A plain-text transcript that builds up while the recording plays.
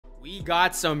We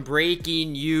got some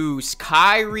breaking news.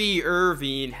 Kyrie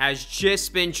Irving has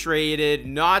just been traded,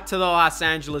 not to the Los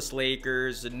Angeles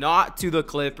Lakers, not to the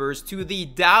Clippers, to the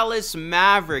Dallas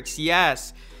Mavericks.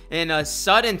 Yes, in a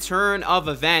sudden turn of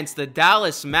events, the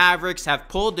Dallas Mavericks have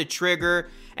pulled the trigger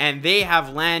and they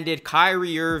have landed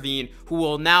Kyrie Irving, who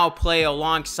will now play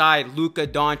alongside Luka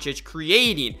Doncic,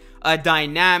 creating a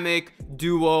dynamic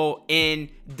duo in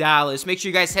Dallas. Make sure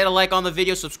you guys hit a like on the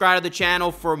video, subscribe to the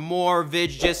channel for more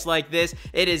vids just like this.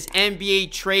 It is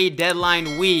NBA trade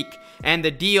deadline week, and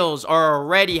the deals are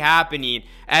already happening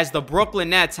as the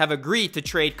Brooklyn Nets have agreed to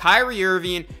trade Kyrie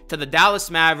Irving to the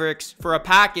Dallas Mavericks for a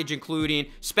package including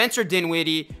Spencer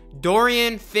Dinwiddie,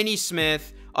 Dorian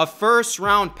Finney-Smith, a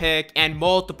first-round pick, and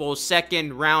multiple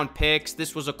second-round picks.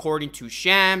 This was according to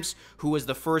Shams, who was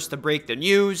the first to break the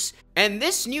news. And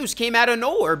this news came out of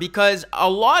nowhere because a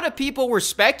lot of people were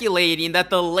speculating that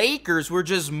the Lakers were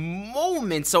just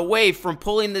moments away from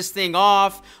pulling this thing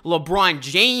off. LeBron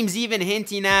James even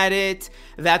hinting at it,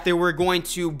 that they were going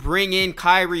to bring in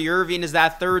Kyrie Irving as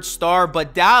that third star.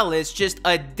 But Dallas, just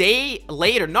a day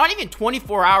later, not even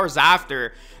 24 hours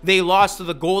after they lost to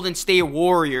the Golden State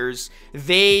Warriors,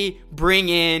 they bring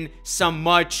in some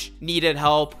much needed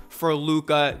help for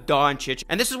Luka Doncic.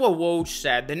 And this is what Woj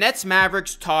said. The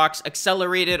Nets-Mavericks talks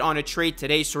accelerated on a trade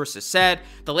today, sources said.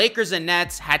 The Lakers and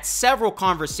Nets had several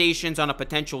conversations on a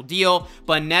potential deal,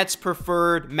 but Nets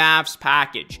preferred Mavs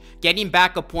package, getting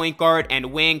back a point guard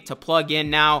and wing to plug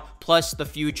in now, plus the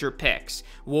future picks.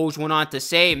 Woj went on to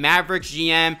say Mavericks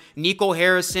GM Nico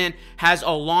Harrison has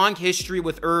a long history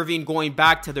with Irving going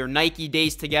back to their Nike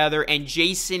days together, and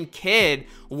Jason Kidd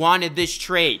wanted this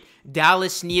trade.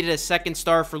 Dallas needed a second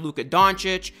star for Luka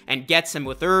Doncic and gets him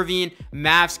with Irving.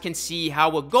 Mavs can see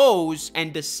how it goes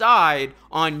and decide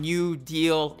on new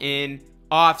deal in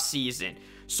offseason.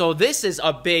 So this is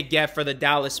a big get for the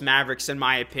Dallas Mavericks, in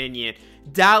my opinion.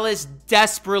 Dallas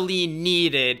desperately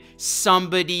needed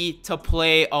somebody to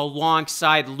play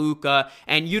alongside Luka,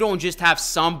 and you don't just have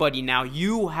somebody now.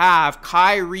 You have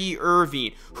Kyrie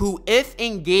Irving, who, if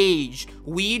engaged,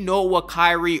 we know what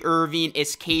Kyrie Irving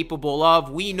is capable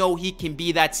of. We know he can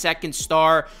be that second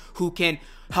star who can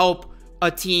help a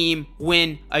team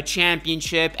win a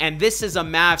championship, and this is a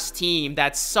Mavs team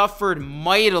that suffered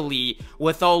mightily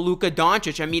without Luka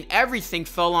Doncic. I mean, everything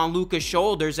fell on Luka's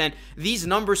shoulders, and these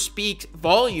numbers speak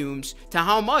volumes to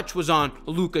how much was on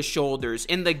Luka's shoulders.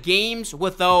 In the games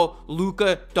without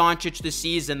Luka Doncic this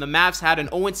season, the Mavs had an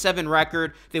 0-7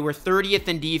 record. They were 30th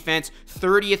in defense,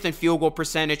 30th in field goal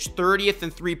percentage, 30th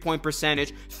in three-point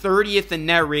percentage, 30th in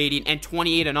net rating, and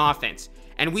 28th in offense.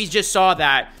 And we just saw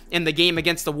that in the game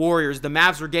against the Warriors. The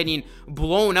Mavs were getting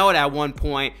blown out at one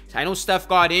point. I know Steph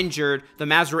got injured. The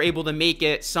Mavs were able to make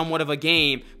it somewhat of a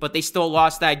game, but they still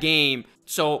lost that game.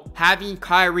 So having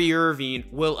Kyrie Irving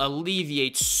will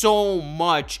alleviate so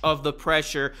much of the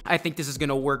pressure. I think this is going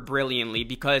to work brilliantly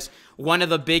because one of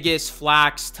the biggest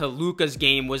flaks to Luka's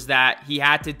game was that he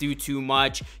had to do too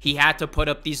much. He had to put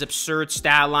up these absurd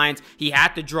stat lines. He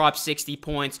had to drop 60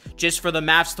 points just for the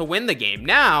Mavs to win the game.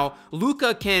 Now,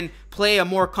 Luka can play a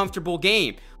more comfortable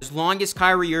game. As long as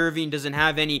Kyrie Irving doesn't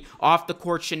have any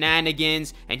off-the-court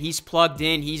shenanigans and he's plugged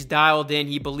in, he's dialed in,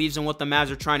 he believes in what the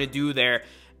Mavs are trying to do there,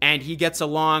 and he gets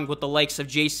along with the likes of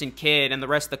Jason Kidd and the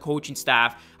rest of the coaching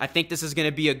staff, I think this is going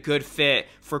to be a good fit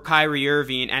for Kyrie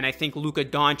Irving, and I think Luka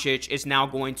Doncic is now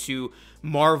going to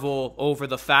marvel over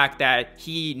the fact that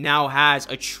he now has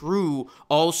a true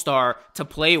all-star to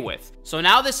play with. So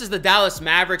now this is the Dallas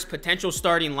Mavericks potential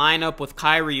starting lineup with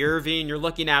Kyrie Irving. You're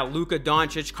looking at Luka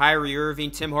Doncic, Kyrie Irving,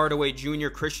 Tim Hardaway Jr.,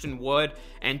 Christian Wood,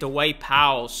 and Dwight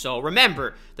Powell. So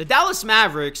remember, the Dallas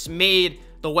Mavericks made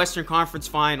the Western Conference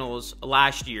Finals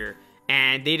last year,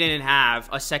 and they didn't have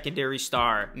a secondary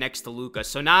star next to Luka.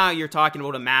 So now you're talking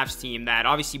about a Mavs team that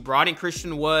obviously brought in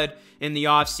Christian Wood in the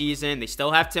offseason. They still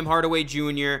have Tim Hardaway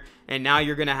Jr., and now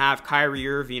you're going to have Kyrie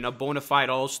Irving, a bona fide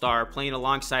all-star, playing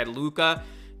alongside Luka.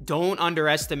 Don't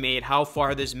underestimate how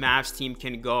far this Mavs team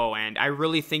can go, and I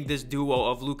really think this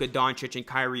duo of Luka Doncic and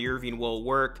Kyrie Irving will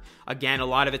work. Again, a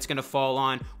lot of it's going to fall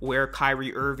on where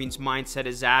Kyrie Irving's mindset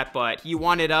is at, but he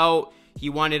wanted out. He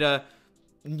wanted a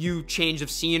new change of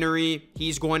scenery.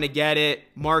 He's going to get it.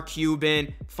 Mark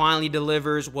Cuban finally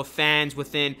delivers what fans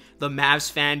within the Mavs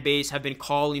fan base have been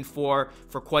calling for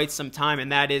quite some time,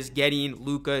 and that is getting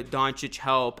Luka Doncic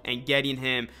help and getting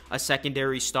him a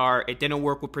secondary star. It didn't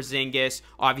work with Porzingis.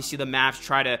 Obviously, the Mavs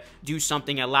tried to do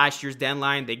something at last year's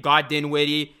deadline. They got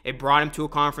Dinwiddie. It brought him to a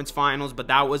conference finals, but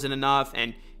that wasn't enough,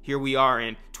 and here we are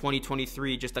in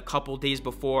 2023, just a couple days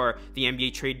before the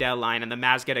NBA trade deadline, and the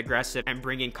Mavs get aggressive and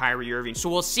bring in Kyrie Irving. So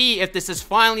we'll see if this is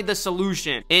finally the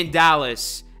solution in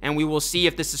Dallas and we will see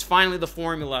if this is finally the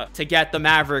formula to get the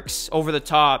Mavericks over the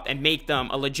top and make them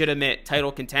a legitimate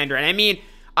title contender. And I mean,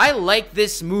 I like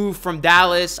this move from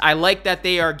Dallas. I like that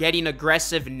they are getting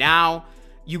aggressive now.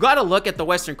 You got to look at the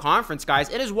Western Conference, guys.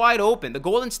 It is wide open. The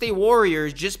Golden State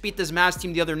Warriors just beat this Mavs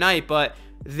team the other night, but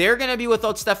they're going to be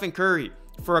without Stephen Curry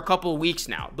for a couple of weeks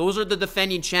now. Those are the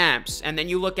defending champs. And then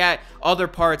you look at other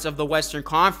parts of the Western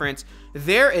Conference,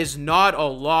 there is not a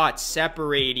lot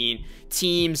separating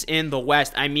teams in the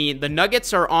West. I mean, the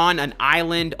Nuggets are on an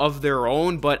island of their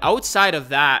own, but outside of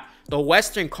that, the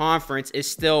Western Conference is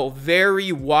still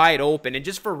very wide open. And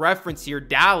just for reference here,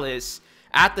 Dallas,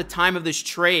 at the time of this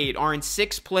trade, are in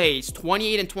 6th place,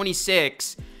 28 and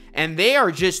 26, and they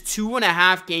are just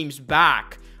 2.5 games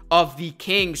back of the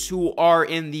Kings, who are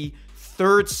in the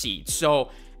 3rd seed.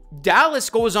 So Dallas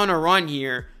goes on a run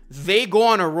here. They go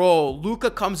on a roll.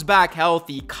 Luka comes back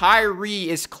healthy. Kyrie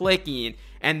is clicking.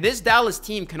 And this Dallas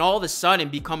team can all of a sudden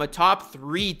become a top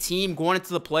 3 team going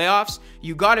into the playoffs.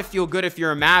 You got to feel good if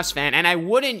you're a Mavs fan. And I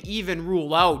wouldn't even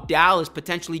rule out Dallas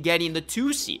potentially getting the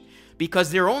 2 seed,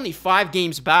 because they're only 5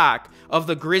 games back of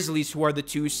the Grizzlies, who are the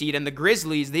 2 seed. And the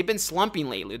Grizzlies, they've been slumping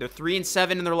lately. They're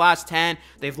 3-7 in their last 10.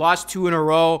 They've lost 2 in a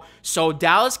row. So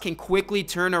Dallas can quickly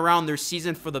turn around their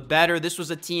season for the better. This was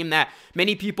a team that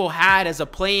many people had as a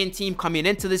play-in team coming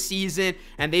into the season,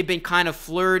 and they've been kind of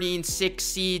flirting 6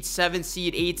 seed, 7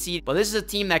 seed, 8 seed. But this is a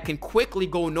team that can quickly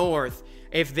go north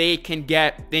if they can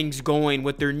get things going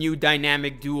with their new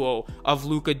dynamic duo of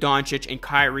Luka Doncic and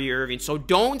Kyrie Irving. So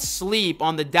don't sleep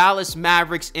on the Dallas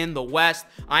Mavericks in the West.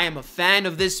 I am a fan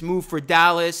of this move for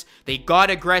Dallas. They got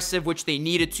aggressive, which they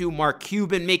needed to. Mark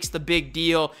Cuban makes the big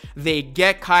deal. They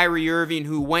get Kyrie Irving,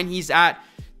 who, when he's at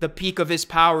the peak of his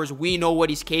powers, we know what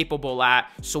he's capable at.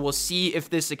 So we'll see if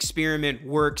this experiment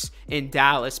works in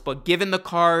Dallas. But given the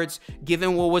cards,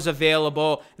 given what was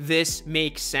available, this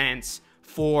makes sense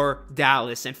for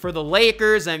Dallas. And for the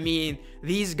Lakers, I mean,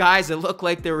 these guys, it looked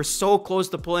like they were so close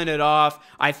to pulling it off.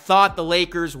 I thought the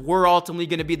Lakers were ultimately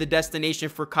going to be the destination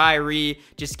for Kyrie,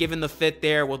 just given the fit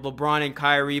there with LeBron and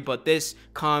Kyrie. But this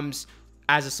comes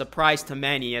as a surprise to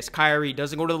many, as Kyrie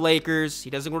doesn't go to the Lakers, he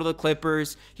doesn't go to the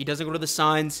Clippers, he doesn't go to the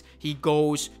Suns, he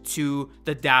goes to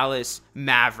the Dallas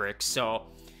Mavericks. So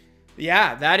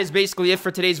yeah, that is basically it for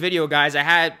today's video, guys. I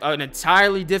had an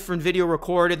entirely different video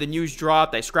recorded. The news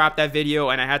dropped. I scrapped that video,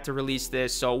 and I had to release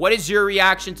this. So what is your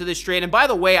reaction to this trade? And by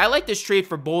the way, I like this trade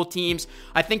for both teams.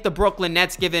 I think the Brooklyn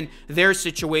Nets, given their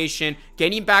situation,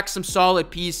 getting back some solid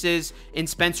pieces in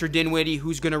Spencer Dinwiddie,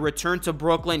 who's going to return to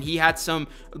Brooklyn. He had some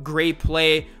great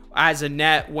play as a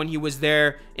net when he was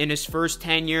there in his first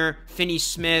tenure. Finney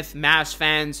Smith, Mavs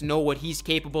fans know what he's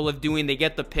capable of doing. They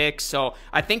get the picks. So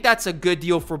I think that's a good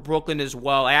deal for Brooklyn as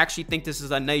well. I actually think this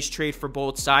is a nice trade for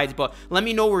both sides. But let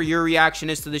me know where your reaction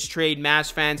is to this trade, Mavs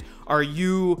fans. Are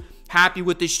you happy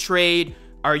with this trade?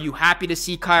 Are you happy to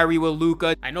see Kyrie with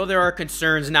Luka? I know there are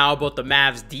concerns now about the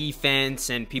Mavs defense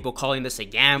and people calling this a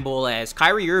gamble, as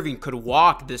Kyrie Irving could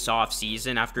walk this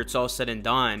offseason after it's all said and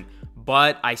done.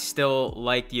 But I still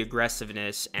like the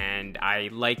aggressiveness, and I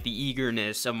like the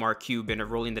eagerness of Mark Cuban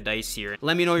of rolling the dice here.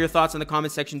 Let me know your thoughts in the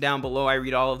comment section down below. I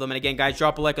read all of them. And again, guys,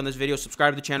 drop a like on this video.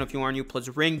 Subscribe to the channel if you are new. Please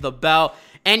ring the bell.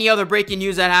 Any other breaking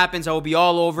news that happens, I will be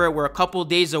all over it. We're a couple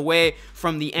days away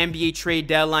from the NBA trade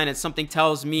deadline, and something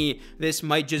tells me this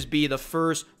might just be the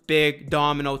first big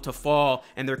domino to fall,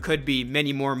 and there could be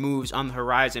many more moves on the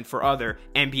horizon for other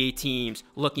NBA teams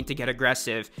looking to get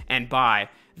aggressive and buy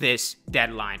this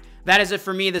deadline. That is it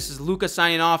for me. This is Luka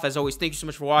signing off. As always, thank you so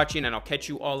much for watching, and I'll catch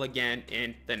you all again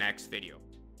in the next video.